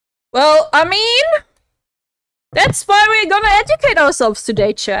Well, I mean, that's why we're gonna educate ourselves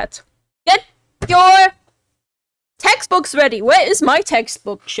today, chat. Get your textbooks ready. Where is my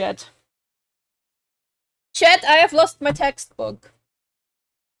textbook, chat? Chat, I have lost my textbook.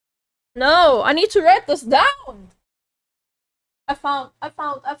 No, I need to write this down. I found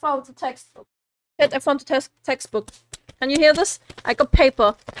the textbook. Chat, I found the textbook. Can you hear this? I got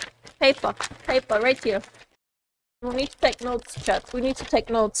paper. Paper right here. We need to take notes, chat. We need to take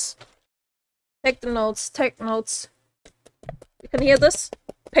notes. Take the notes, take notes. You can hear this?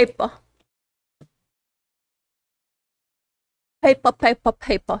 Paper.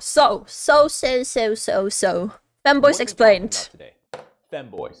 Paper. So. Femboys explained.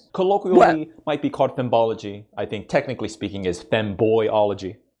 Femboys. Colloquially, might be called fembology. I think technically speaking is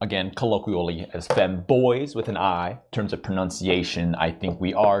femboyology. Again, colloquially as femboys with an I. In terms of pronunciation, I think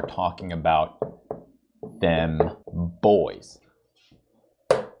we are talking about femboys.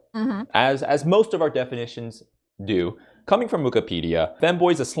 As most of our definitions do. Coming from Wikipedia,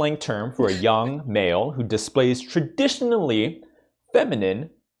 femboy is a slang term for a young male who displays traditionally feminine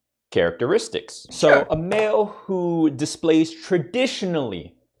characteristics. So a male who displays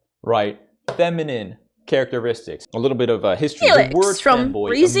traditionally, right, feminine characteristics. A little bit of a history. Felix the word from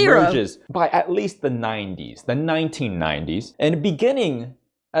femboy emerges by at least the 90s, the 1990s, and beginning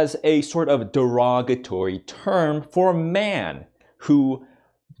as a sort of derogatory term for a man who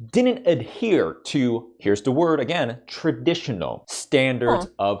didn't adhere to, here's the word again, traditional standards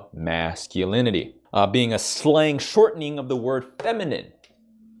of masculinity. Being a slang shortening of the word feminine,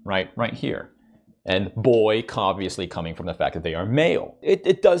 right here. And boy, obviously coming from the fact that they are male.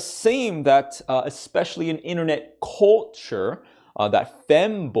 It does seem that, especially in internet culture, that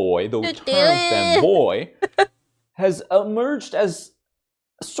femboy, the term femboy, has emerged as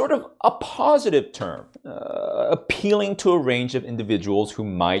sort of a positive term, appealing to a range of individuals who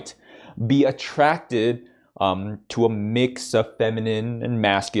might be attracted to a mix of feminine and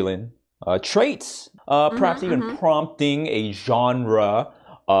masculine traits, perhaps even prompting a genre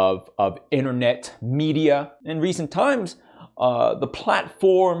of internet media. In recent times, the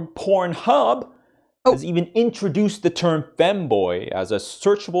platform Pornhub has even introduced the term femboy as a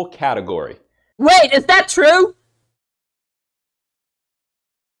searchable category. Wait, is that true?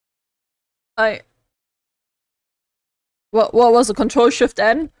 What was a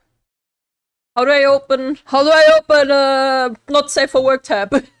Control-Shift-N? How do I open not safe for work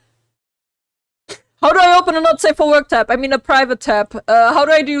tab? How do I open a not safe for work tab? I mean a private tab. How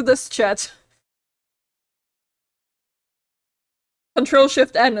do I do this, chat?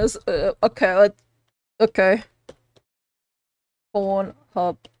 Control-Shift-N is, okay.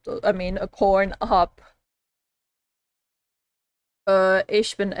 Pornhub, I mean a Pornhub.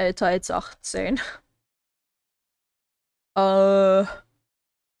 Ich bin älter als 18.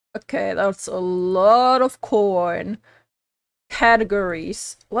 Okay, that's a lot of corn.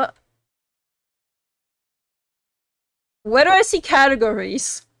 Categories. What? Where do I see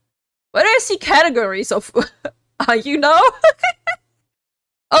categories? Where do I see categories of... you know?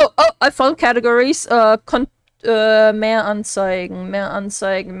 oh, I found categories. Mehr Anzeigen,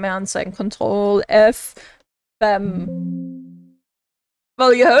 Control F,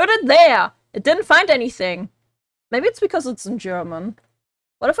 Well, you heard it there. It didn't find anything. Maybe it's because it's in German.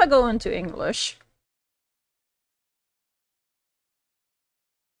 What if I go into English?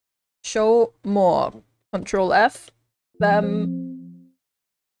 Show more. Control F. I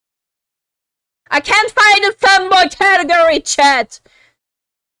can't find a femboy category, chat!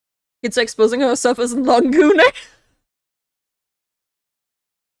 It's exposing herself as a Longooner.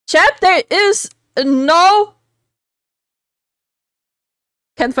 Chat, there is no...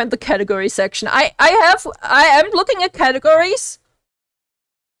 Can't find the category section. I am looking at categories.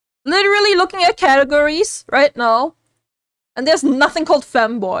 Literally looking at categories right now. And there's nothing called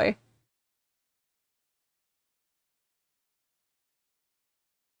femboy.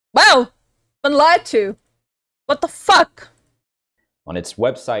 Wow! Been lied to. What the fuck? On its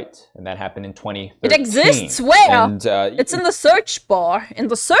website, and that happened in 2013. It exists where? And, it's in the search bar. In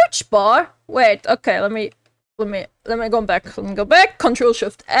the search bar? Wait, okay, let me go back. Let me go back.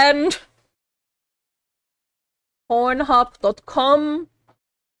 Control-Shift-N. Pornhub.com.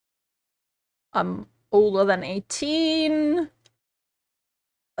 I'm older than 18.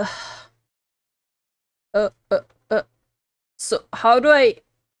 So how do I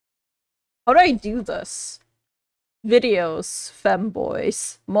do this? Videos,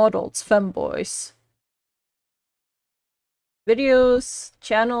 femboys, models, femboys. Videos,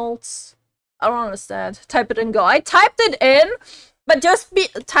 channels. I don't understand. Type it in, go. I typed it in, but just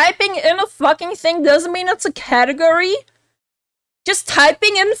typing in a fucking thing doesn't mean it's a category. Just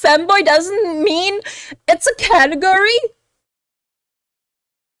typing in femboy doesn't mean it's a category?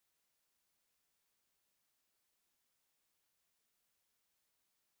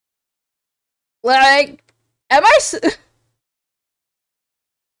 Like, am I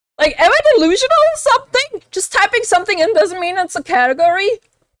delusional or something? Just typing something in doesn't mean it's a category?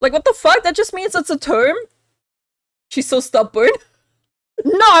 Like, what the fuck? That just means it's a term? She's so stubborn.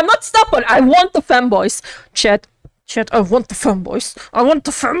 No, I'm not stubborn. I want the femboys. Chat, I want the femboys. I want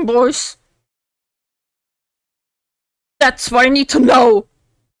the femboys. That's what I need to know.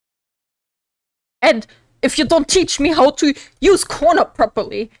 And if you don't teach me how to use corner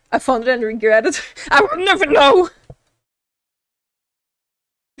properly, I found it and regret it. I will never know.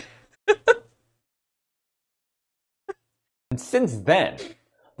 And since then,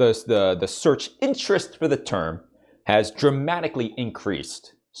 the search interest for the term has dramatically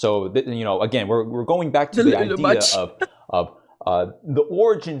increased. So, you know, again, we're going back to the idea of the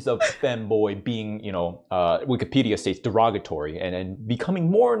origins of femboy being, you know, Wikipedia states derogatory and becoming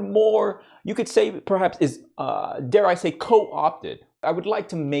more and more, you could say perhaps is, dare I say, co-opted. I would like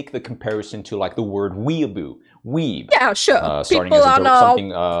to make the comparison to like the word weeaboo, weeb. Yeah, sure. Starting People as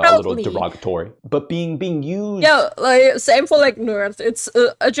something a little proudly derogatory, but being used. Yeah, like same for like nerds. It's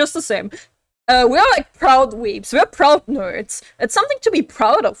just the same. We're like proud weebs. We're proud nerds. It's something to be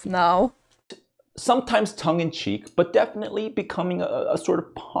proud of now. Sometimes tongue-in-cheek, but definitely becoming a sort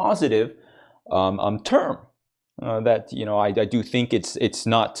of positive term. That, you know, I do think it's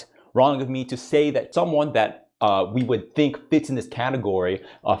not wrong of me to say that someone that we would think fits in this category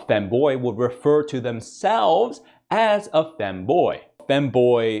of femboy would refer to themselves as a femboy.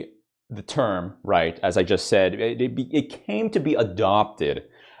 Femboy, the term, right, as I just said, it came to be adopted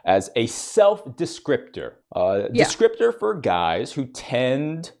as a self-descriptor. Descriptor for guys who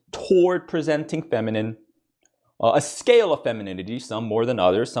tend toward presenting feminine, a scale of femininity, some more than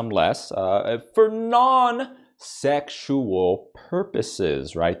others, some less, for non-sexual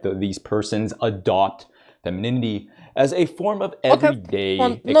purposes, right? These persons adopt femininity as a form of everyday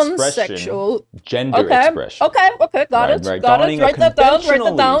expression, gender expression. Okay, got it. Write that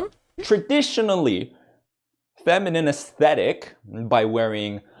down. Traditionally, feminine aesthetic by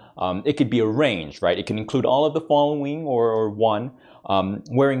wearing, it could be a range, right? It can include all of the following or one.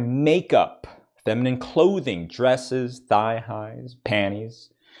 Wearing makeup, feminine clothing, dresses, thigh highs,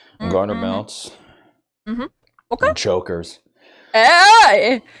 panties, garter belts, and chokers.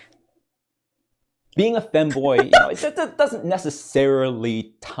 Hey! Being a femboy, you know, it doesn't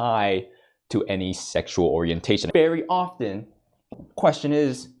necessarily tie to any sexual orientation. Very often, question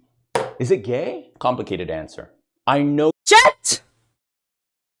is it gay? Complicated answer. I know. Chat!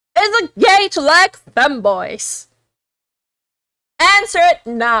 Is it gay to like femboys? Answer it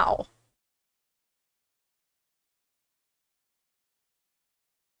now.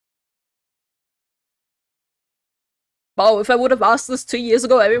 Wow, if I would have asked this 2 years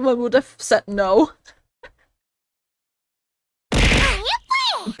ago, everyone would have said no.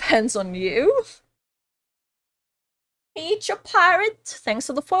 Depends on you. Eat your pirate. Thanks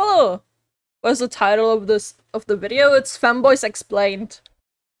for the follow. What's the title of the video? It's Femboys Explained.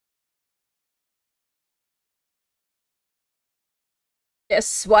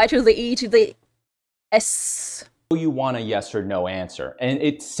 Yes, Y to the E to the S. You want a yes or no answer, and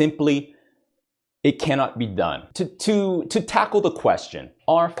it cannot be done. To tackle the question,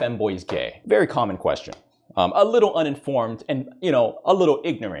 are femboys gay? Very common question. A little uninformed and, you know, a little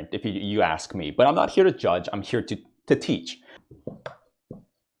ignorant if you ask me, but I'm not here to judge, I'm here to teach.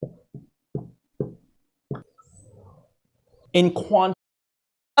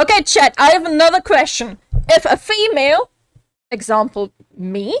 Okay, chat, I have another question. If a female, example,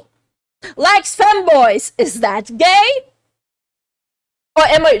 me, likes femboys, is that gay? Or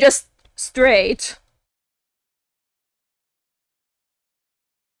am I just straight?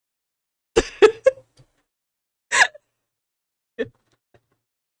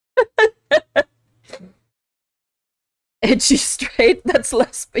 Edgy straight, that's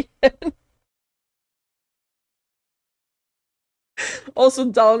lesbian. Also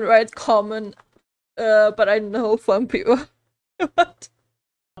downright common, but I know some people. What?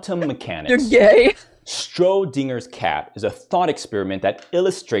 Quantum mechanics. You're gay. Schrodinger's cat is a thought experiment that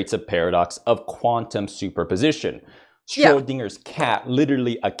illustrates a paradox of quantum superposition. Schrodinger's cat,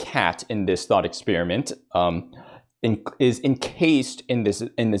 literally a cat in this thought experiment, is encased in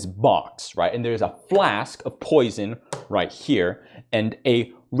this box, right? And there's a flask of poison right here, and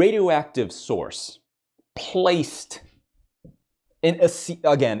a radioactive source placed in a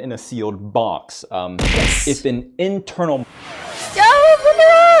sealed box. If an internal. Yo! Wonder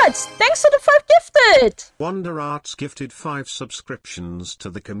Arts! Thanks for the 5 gifted! Wonder Arts gifted 5 subscriptions to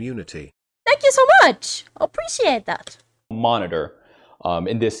the community. Thank you so much! I appreciate that. Monitor,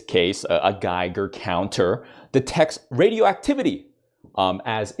 in this case, a Geiger counter, detects radioactivity,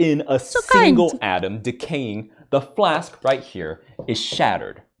 as in a single atom decaying. The flask right here is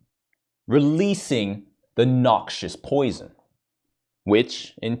shattered, releasing the noxious poison,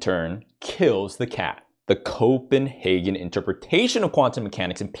 which in turn kills the cat. The Copenhagen interpretation of quantum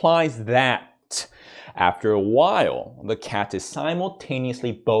mechanics implies that after a while, the cat is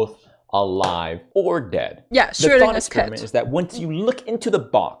simultaneously both alive or dead. Yeah, the shooting thought this experiment cat. is that once you look into the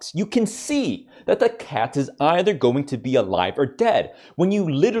box, you can see that the cat is either going to be alive or dead. When you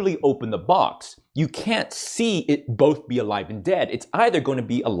literally open the box, you can't see it both be alive and dead. It's either going to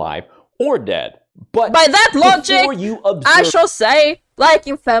be alive or dead. But by that logic, I shall say,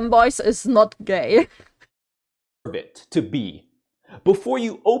 liking Femboys is not gay. It to be before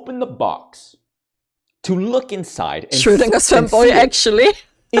you open the box to look inside and shooting a Femboy actually.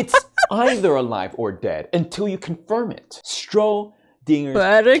 It's either alive or dead until you confirm it. Schrodinger's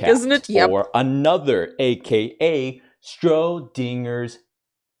Poetic, cat, isn't it? Yep. Or another, aka Schrodinger's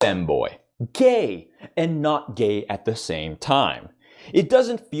femboy. Gay and not gay at the same time. It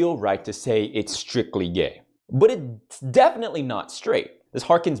doesn't feel right to say it's strictly gay, but it's definitely not straight. This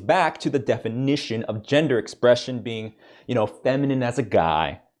harkens back to the definition of gender expression being, feminine as a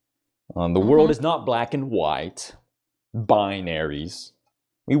guy. The world is not black and white. Binaries.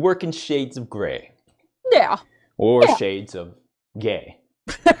 We work in shades of gray. Yeah. Or shades of gay.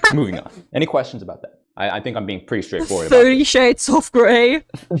 Moving on. Any questions about that? I think I'm being pretty straightforward about it. 30 shades of grey.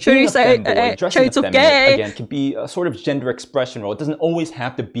 Should you say shades of gay? Again, can be a sort of gender expression role. It doesn't always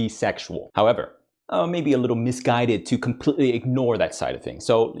have to be sexual. However, maybe a little misguided to completely ignore that side of things.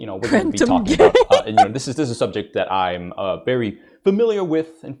 So, we're going to be talking about, this is a subject that I'm very familiar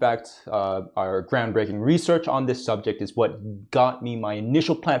with. In fact, our groundbreaking research on this subject is what got me my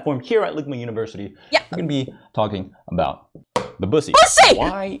initial platform here at Ligma University. Yeah. We're going to be talking about the bussy.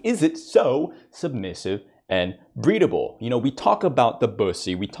 Why is it so submissive and breedable? We talk about the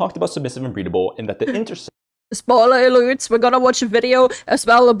bussy. We talked about submissive and breedable, and that the intersection. Spoiler alerts, we're gonna watch a video as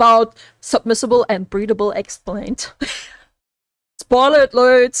well about submissible and breedable explained. Spoiler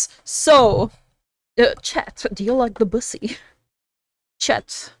alerts. So, chat, do you like the bussy?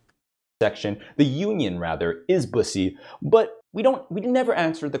 Chat. Section, the union rather, is bussy, but we never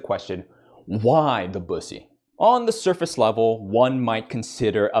answered the question, why the bussy? On the surface level, one might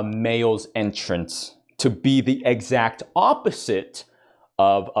consider a male's entrance to be the exact opposite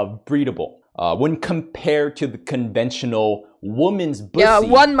of breedable. When compared to the conventional woman's bussy. Yeah,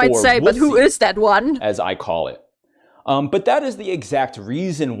 one might say, but who is that one? As I call it. But that is the exact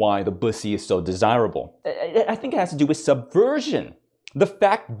reason why the bussy is so desirable. I think it has to do with subversion. The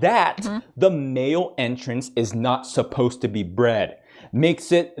fact that the male entrance is not supposed to be bred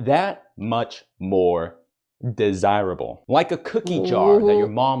makes it that much more desirable. Like a cookie jar that your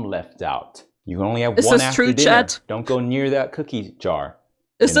mom left out. You can only have one after dinner. Chat? Don't go near that cookie jar.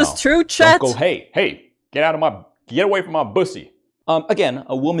 Is this true, chat? Don't go, hey, get away from my bussy. Again,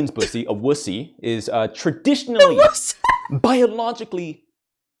 a woman's bussy, a wussy, is traditionally biologically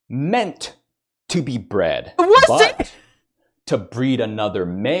meant to be bred. But to breed another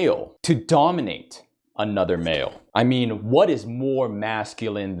male, to dominate another male. I mean, what is more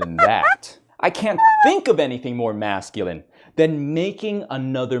masculine than that? I can't think of anything more masculine than making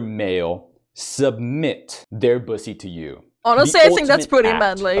another male submit their bussy to you. Honestly, I think that's pretty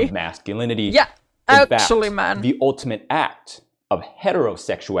manly. Of masculinity. Yeah, actually, man. The ultimate act of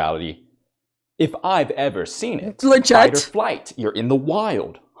heterosexuality, if I've ever seen it. Legit. Fight or flight. You're in the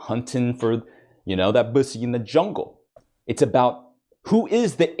wild, hunting for, that bussy in the jungle. It's about who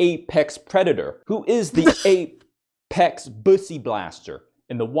is the apex predator, who is the apex bussy blaster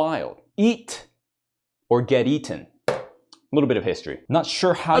in the wild. Eat or get eaten. A little bit of history. Not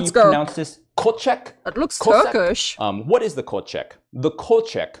sure how you pronounce this. Kolchek? It looks Turkish. What is the Kolchek? The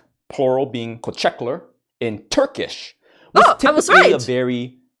Kolchek, plural being Kolchekler, in Turkish, was typically a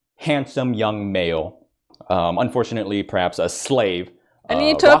very handsome young male. Unfortunately, perhaps a slave.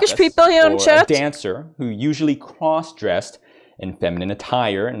 Any Turkish people here in chat? A dancer who usually cross-dressed in feminine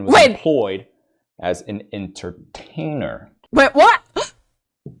attire and was employed as an entertainer. Wait, what?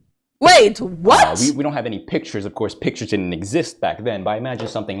 Wait, what? We don't have any pictures. Of course, pictures didn't exist back then, but I imagine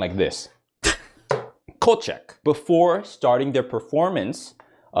something like this. Kolchek. Before starting their performance,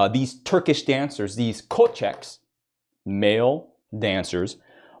 these Turkish dancers, these Kolcheks, male dancers,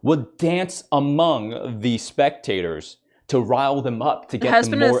 would dance among the spectators to rile them up, to It get has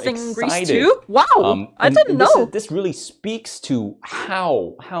them been more a thing in Greece excited. too? Wow, I didn't know. This really speaks to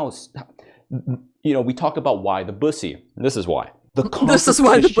how you know, we talk about why the bussy. This is why. This is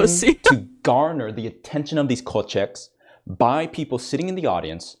why the bussy. To garner the attention of these kocheks by people sitting in the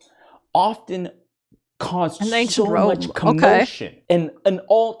audience often caused so much commotion and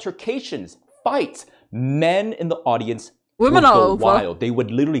altercations, fights. Men in the audience would go wild. They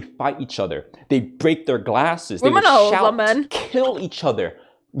would literally fight each other. They'd break their glasses. They would shout, kill each other.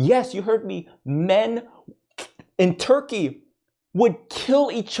 Yes, you heard me. Men in Turkey would kill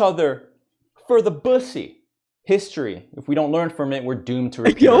each other for the bussy. History. If we don't learn from it, we're doomed to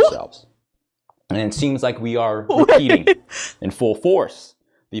repeat ourselves. And it seems like we are repeating in full force.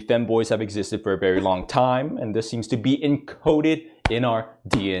 The femboys have existed for a very long time, and this seems to be encoded in our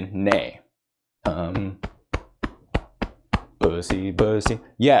DNA. Bussy, bussy.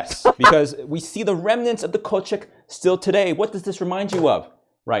 Yes, because we see the remnants of the kochek still today. What does this remind you of?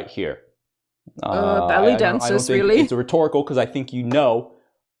 Right here. Belly dances, really? It's a rhetorical, because I think you know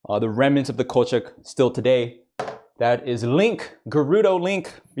the remnants of the kochek still today. That is Link, Gerudo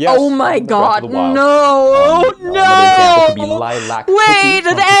Link. Yes, oh my god, no, no! Another example could be Lilac Wait,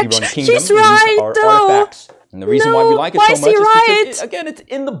 Cookie she's right, though! Artifacts. And the reason why we like it so much is because, again, it's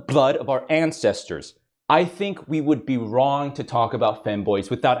in the blood of our ancestors. I think we would be wrong to talk about femboys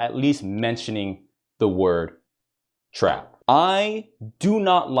without at least mentioning the word trap. I do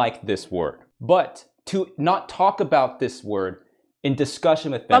not like this word, but to not talk about this word in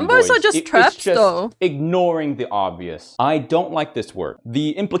discussion with femboys, are just traps, though. Ignoring the obvious. I don't like this word.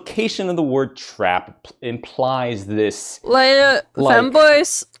 The implication of the word trap implies this, like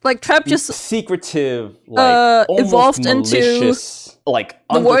femboys, like trap, just secretive, like evolved malicious, into like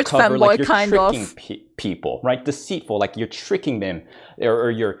the word undercover, femboy, like you're kind tricking of people, right? Deceitful, like you're tricking them,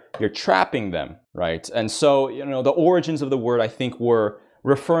 or you're trapping them, right? And so, you know, the origins of the word, I think, were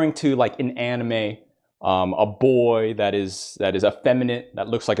referring to, like, in anime, a boy that is effeminate, that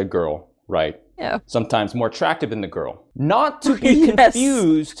looks like a girl, right? Yeah. Sometimes more attractive than the girl. Not to be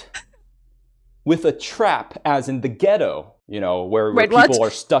confused with a trap, as in the ghetto, you know, where people are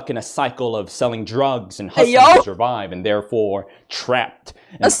stuck in a cycle of selling drugs and hustling to survive, and therefore trapped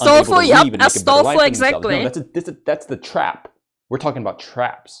and unable to leave and make a better life for themselves. No, that's the trap. We're talking about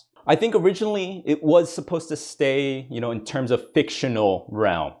traps. I think originally it was supposed to stay, you know, in terms of fictional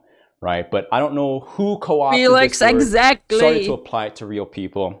realm. Right, but I don't know who co-opted this word, started to apply it to real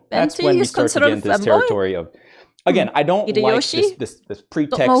people. That's when we start to get into this territory of, again, I don't like this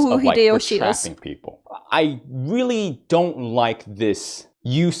pretext of, like, we're trapping people. I really don't like this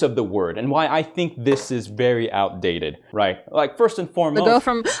use of the word, and why I think this is very outdated, right? Like, first and foremost,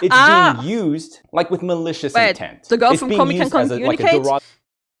 it's being used, like, with malicious intent. The girl from Komi Can Communicate?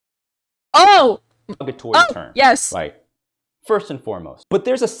 Derogatory term. Yes. Right. First and foremost. But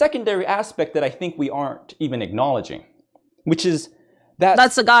there's a secondary aspect that I think we aren't even acknowledging, which is that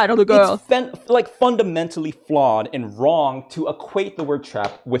that's the guy, not the girl. It's like fundamentally flawed and wrong to equate the word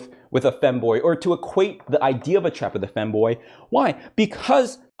trap with a femboy, or to equate the idea of a trap with a femboy. Why?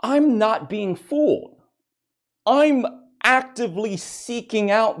 Because I'm not being fooled. I'm actively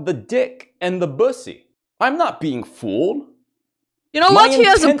seeking out the dick and the bussy. I'm not being fooled. You know what? He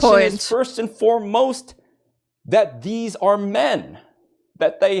has a point. My intention is first and foremost that these are men,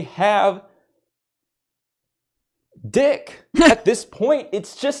 that they have dick. At this point,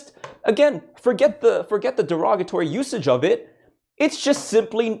 it's just, again, forget the derogatory usage of it. It's just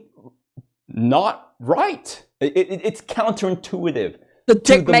simply not right. It's counterintuitive. The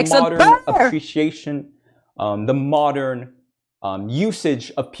dick makes it better. The modern appreciation, the modern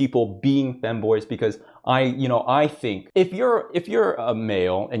usage of people being femboys, because I think if you're a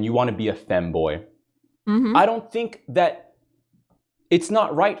male and you want to be a femboy, I don't think that it's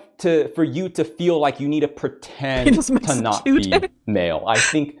not right for you to feel like you need to pretend to not be male. I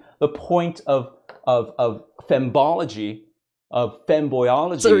think the point of fembology, of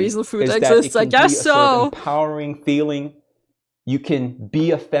femboyology, is that it can be a sort of empowering feeling. You can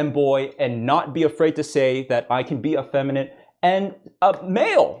be a femboy and not be afraid to say that I can be effeminate and a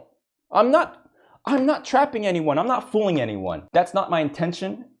male. I'm not trapping anyone. I'm not fooling anyone. That's not my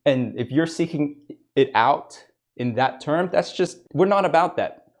intention. And if you're seeking it out in that term, that's just, we're not about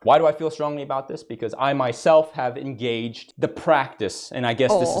that. Why do I feel strongly about this? Because I myself have engaged the practice, and I guess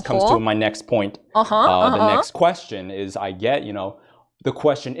this comes to my next point. The next question is, the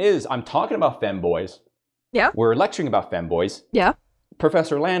question is, I'm talking about femboys. Yeah. We're lecturing about femboys. Yeah.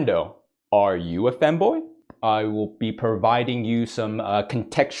 Professor Lando, are you a femboy? I will be providing you some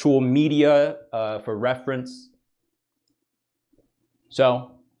contextual media for reference.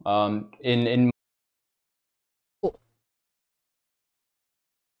 So, in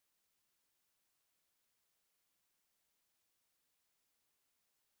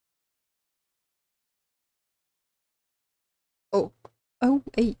Oh,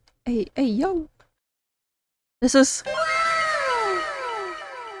 hey, yo. This is...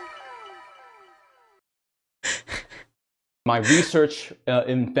 My research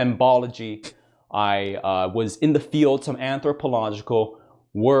in fembology, I was in the field, some anthropological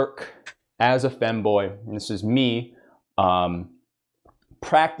work as a femboy. And this is me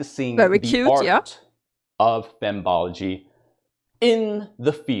practicing Very the cute, art yeah. of fembology in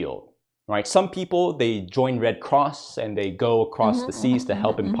the field. Right? Some people, they join Red Cross and they go across the seas to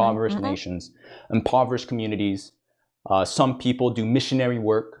help impoverished nations, impoverished communities. Some people do missionary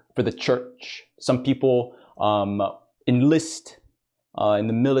work for the church. Some people enlist in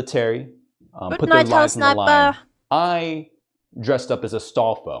the military, put their lives on the line. I dressed up as a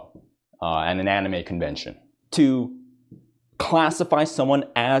Stolfo at an anime convention. To classify someone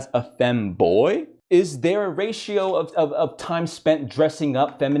as a femboy, is there a ratio of time spent dressing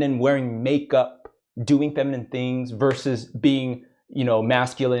up feminine, wearing makeup, doing feminine things versus being, you know,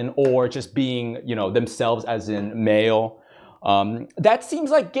 masculine, or just being, you know, themselves as in male? That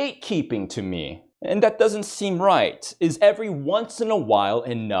seems like gatekeeping to me. And that doesn't seem right. Is every once in a while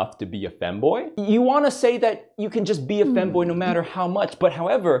enough to be a femboy? You want to say that you can just be a femboy no matter how much, but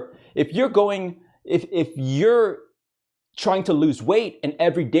however, if you're trying to lose weight and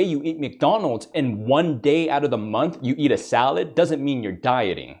every day you eat McDonald's and one day out of the month you eat a salad, doesn't mean you're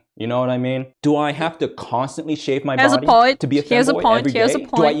dieting. You know what I mean? Do I have to constantly shave my body to be a femboy every day?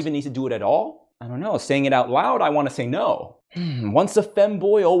 Do I even need to do it at all? I don't know. Saying it out loud, I want to say no. Once a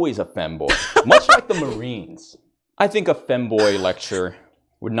femboy, always a femboy. Much like the Marines. I think a femboy lecture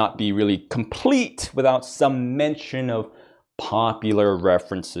would not be really complete without some mention of popular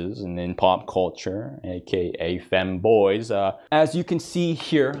references in pop culture, aka femboys. As you can see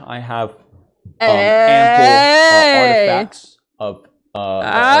here, I have ample artifacts of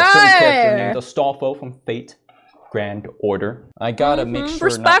a certain character named Astolfo from Fate Grand Order. I gotta make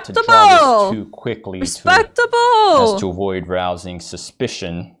sure not to draw this too quickly as to avoid rousing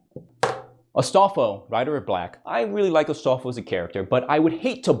suspicion. Astolfo, Rider of Black. I really like Astolfo as a character, but I would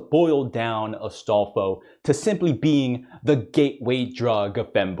hate to boil down Astolfo to simply being the gateway drug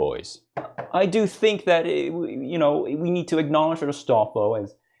of femboys. I do think that, you know, we need to acknowledge that Astolfo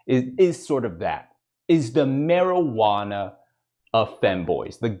is sort of that. Is the marijuana of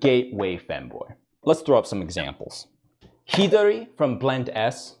femboys, the gateway femboy. Let's throw up some examples. Hidari from Blend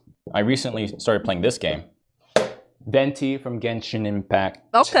S. I recently started playing this game. Venti from Genshin Impact.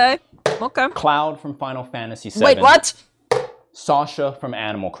 Okay. Cloud from Final Fantasy VII. Wait, what? Sasha from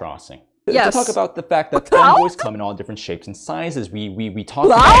Animal Crossing. Yes. To talk about the fact that femboys come in all different shapes and sizes. We talk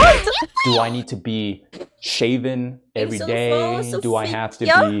about, do I need to be shaven every day? Do I have to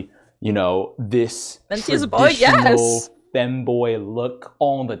be, you know, this traditional femboy look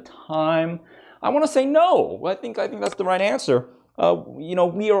all the time? I want to say no. I think that's the right answer. You know,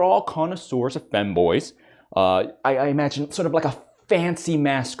 we are all connoisseurs of femboys. I imagine sort of like a fancy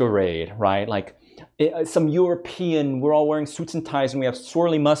masquerade, right? Like some European, we're all wearing suits and ties and we have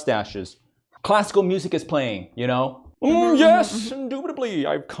swirly mustaches. Classical music is playing, you know? Yes, indubitably.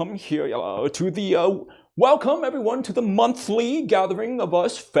 I've come here to the welcome everyone to the monthly gathering of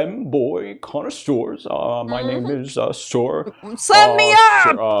us femboy connoisseurs. My name is Sir. Sign me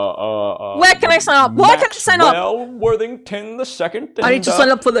up! Where can I sign up? Where can I sign up? Well, Worthington II. I need to sign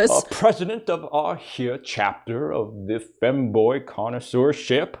up for this. President of our here chapter of the femboy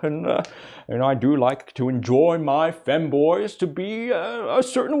connoisseurship, and I do like to enjoy my femboys to be a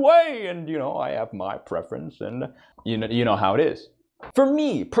certain way, and you know I have my preference, and you know how it is. For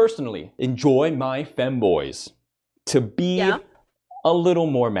me, personally, enjoy my femboys to be a little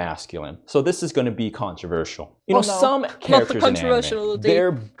more masculine. So this is going to be controversial. You know, some characters in anime,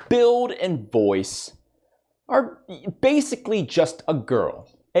 their build and voice are basically just a girl,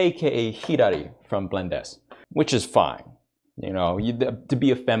 aka Hidari from Blend S, which is fine. You know, to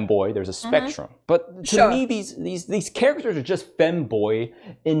be a femboy, there's a spectrum. But to me, these characters are just femboy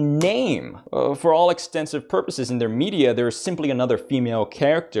in name. For all extensive purposes in their media, they're simply another female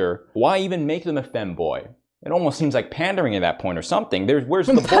character. Why even make them a femboy? It almost seems like pandering at that point or something. Where's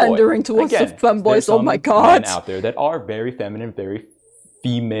the boy? Pandering towards the femboys, oh my god. Men out there that are very feminine, very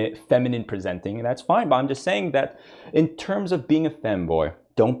feminine presenting, and that's fine. But I'm just saying that in terms of being a femboy,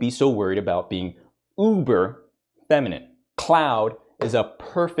 don't be so worried about being uber feminine. Cloud is a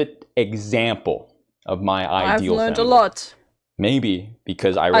perfect example of my ideal. I've learned a lot. Maybe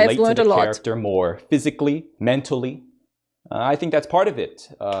because I relate to the character more physically, mentally. I think that's part of it.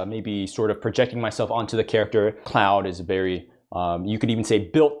 Maybe sort of projecting myself onto the character. Cloud is very, you could even say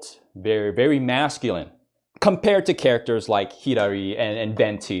built, very, very masculine. Compared to characters like Hidari and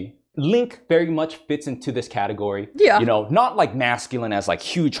Venti, Link very much fits into this category. Yeah. You know, not like masculine as like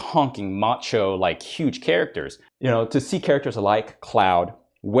huge honking macho, like huge characters. You know, to see characters like Cloud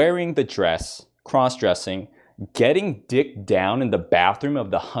wearing the dress, cross-dressing, getting dick down in the bathroom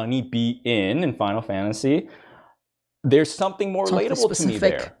of the Honeybee Inn in Final Fantasy, there's something more relatable to me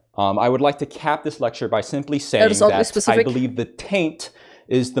there. I would like to cap this lecture by simply saying that I believe the taint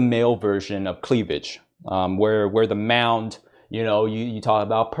is the male version of cleavage, where the mound, you know, you talk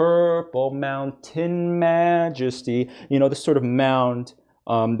about purple mountain majesty, you know, this sort of mound,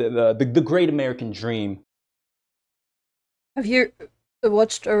 the great American dream. Have you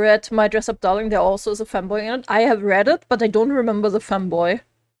watched or read My Dress Up Darling? There also is a femboy in it. I have read it, but I don't remember the femboy.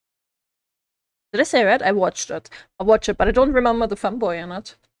 Did I say read? I watched it. I watched it, but I don't remember the femboy in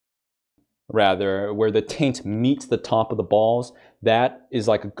it. Rather, where the taint meets the top of the balls, that is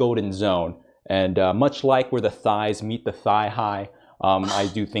like a golden zone. And much like where the thighs meet the thigh high, I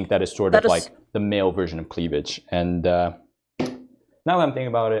do think that is sort of like the male version of cleavage. And now that I'm thinking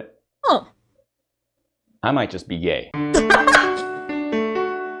about it, I might just be gay.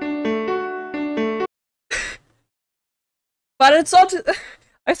 But it's not.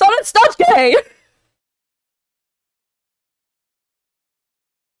 I thought it's not gay!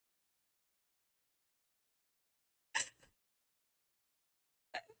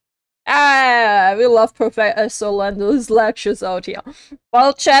 We love Professor Lando's lectures out here.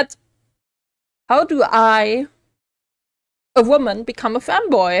 Well, chat, how do I, a woman, become a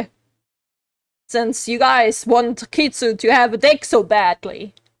fanboy? Since you guys want Kitsu to have a dick so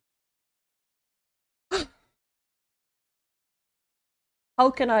badly. How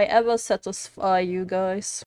can I ever satisfy you guys?